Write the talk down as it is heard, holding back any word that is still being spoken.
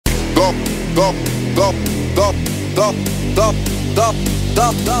go, go, go, go, go, go, go, go,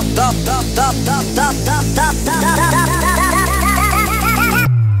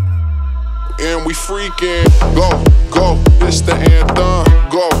 and we freaking go, go, this the anthem.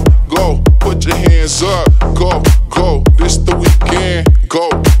 Go, go, put your hands up. Go, go, this the weekend. Go,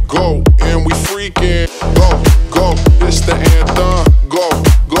 go, and we freaking go, go, this the anthem. Go,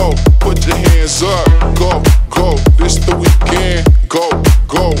 go, put your hands up. Go, go, this the weekend. Go,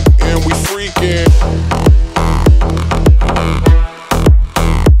 go, and we freaking.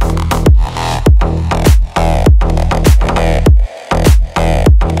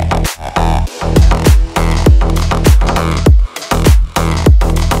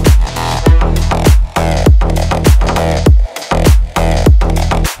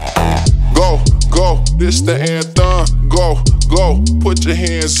 This the anthem. Go, go, put your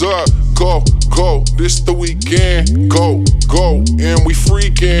hands up. Go, go, this the weekend. Go, go, and we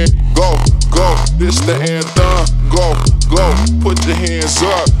freaking. Go, go, this the anthem. Go, go, put your hands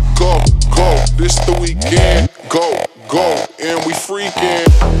up. Go, go, this the weekend. Go, go, and we freaking.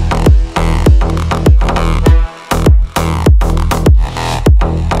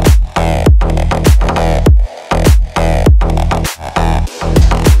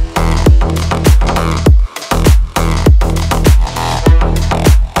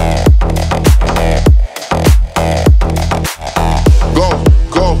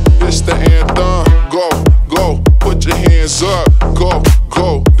 Up, go,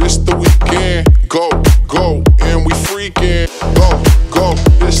 go, this the weekend. Go, go, and we freaking. Go, go,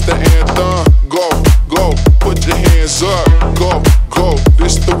 this the anthem. Go, go, put your hands up. Go, go,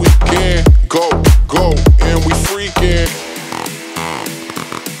 this the weekend. Go, go, and we freaking.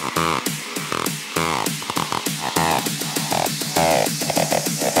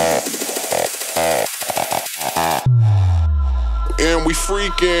 And we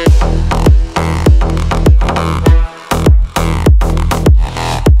freaking.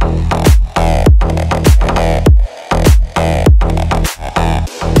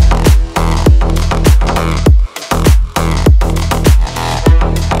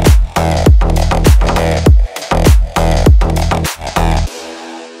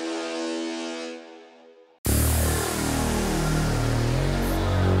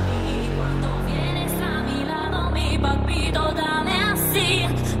 Papito, dame así.